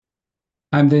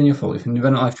I'm Daniel Foley from the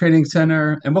Abundant Life Trading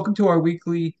Center, and welcome to our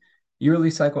weekly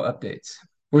yearly cycle updates.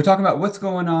 We're talking about what's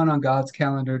going on God's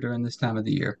calendar during this time of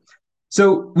the year.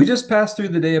 So we just passed through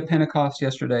the day of Pentecost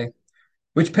yesterday,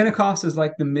 which Pentecost is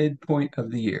like the midpoint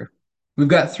of the year. We've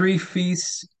got three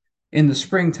feasts in the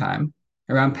springtime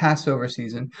around Passover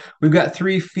season. We've got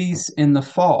three feasts in the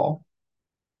fall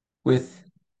with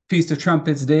Feast of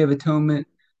Trumpets, Day of Atonement,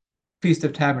 Feast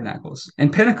of Tabernacles.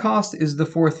 And Pentecost is the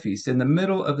fourth feast in the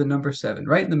middle of the number seven,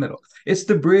 right in the middle. It's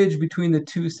the bridge between the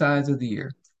two sides of the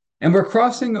year. And we're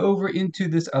crossing over into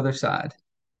this other side,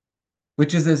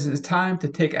 which is this is time to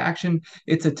take action.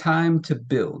 It's a time to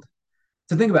build.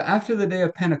 So think about after the day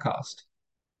of Pentecost,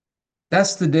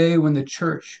 that's the day when the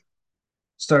church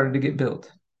started to get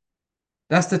built.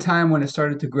 That's the time when it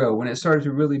started to grow, when it started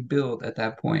to really build at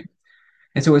that point.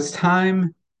 And so it's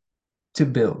time to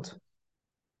build.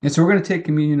 And so we're going to take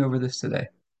communion over this today,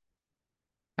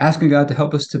 asking God to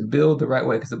help us to build the right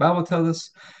way. Because the Bible tells us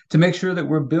to make sure that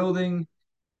we're building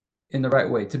in the right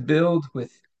way, to build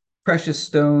with precious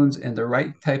stones and the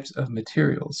right types of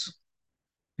materials,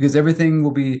 because everything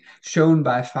will be shown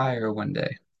by fire one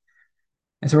day.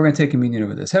 And so we're going to take communion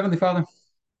over this. Heavenly Father,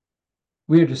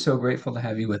 we are just so grateful to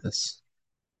have you with us.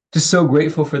 Just so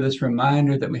grateful for this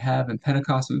reminder that we have in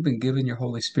Pentecost. We've been given your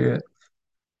Holy Spirit.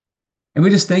 And we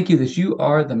just thank you that you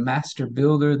are the master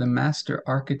builder, the master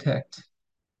architect.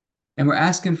 And we're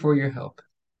asking for your help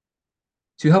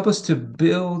to help us to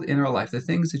build in our life the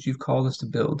things that you've called us to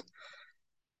build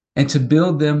and to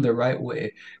build them the right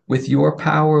way with your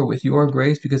power, with your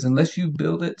grace, because unless you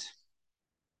build it,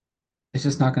 it's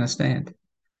just not going to stand.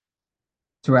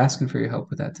 So we're asking for your help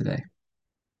with that today.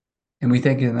 And we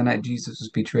thank you in the night Jesus was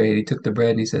betrayed. He took the bread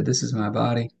and he said, "This is my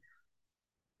body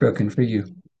broken for you.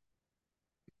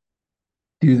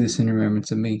 Do this in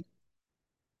remembrance of me."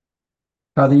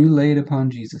 Father, you laid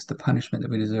upon Jesus the punishment that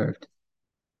we deserved.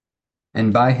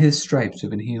 And by his stripes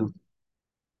we've been healed.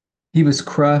 He was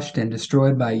crushed and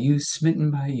destroyed by you,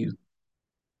 smitten by you,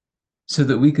 so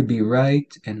that we could be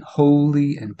right and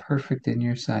holy and perfect in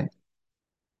your sight,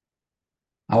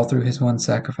 all through his one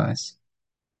sacrifice.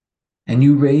 And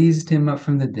you raised him up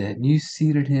from the dead, and you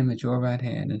seated him at your right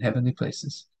hand in heavenly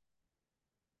places.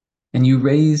 And you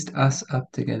raised us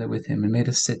up together with him and made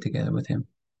us sit together with him.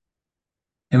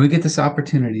 And we get this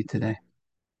opportunity today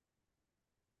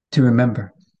to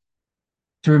remember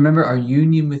our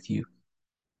union with you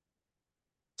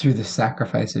through the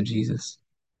sacrifice of Jesus.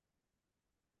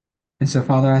 And so,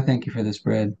 Father, I thank you for this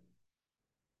bread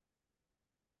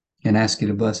and ask you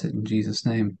to bless it in Jesus'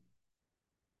 name.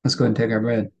 Let's go ahead and take our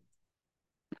bread.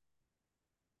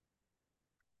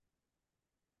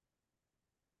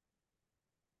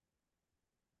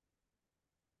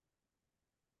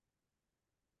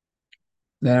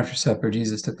 Then after supper,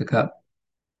 Jesus took the cup.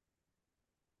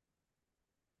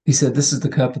 He said, "This is the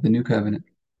cup of the new covenant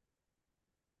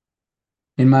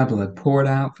in my blood, poured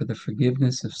out for the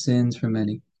forgiveness of sins for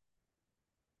many.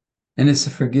 And it's the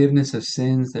forgiveness of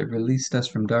sins that released us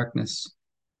from darkness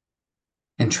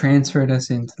and transferred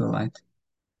us into the light.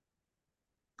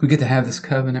 We get to have this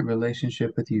covenant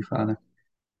relationship with you, Father,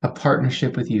 a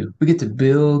partnership with you. We get to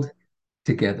build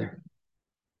together.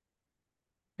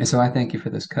 And so I thank you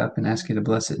for this cup and ask you to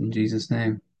bless it in Jesus'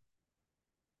 name.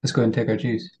 Let's go ahead and take our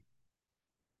juice.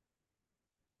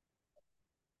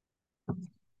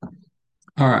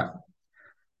 All right.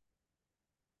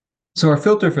 So our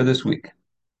filter for this week.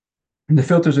 And the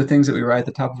filters are things that we write at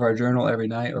the top of our journal every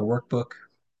night or workbook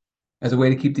as a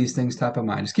way to keep these things top of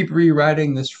mind. Just keep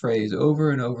rewriting this phrase over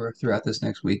and over throughout this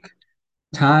next week.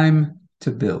 Time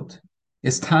to build.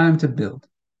 It's time to build.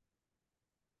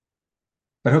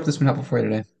 But I hope this has been helpful for you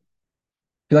today. If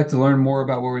you'd like to learn more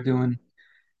about what we're doing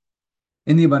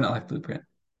in the Abundant Life Blueprint,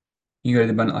 you can go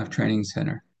to the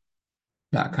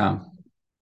AbundantLifeTrainingCenter.com.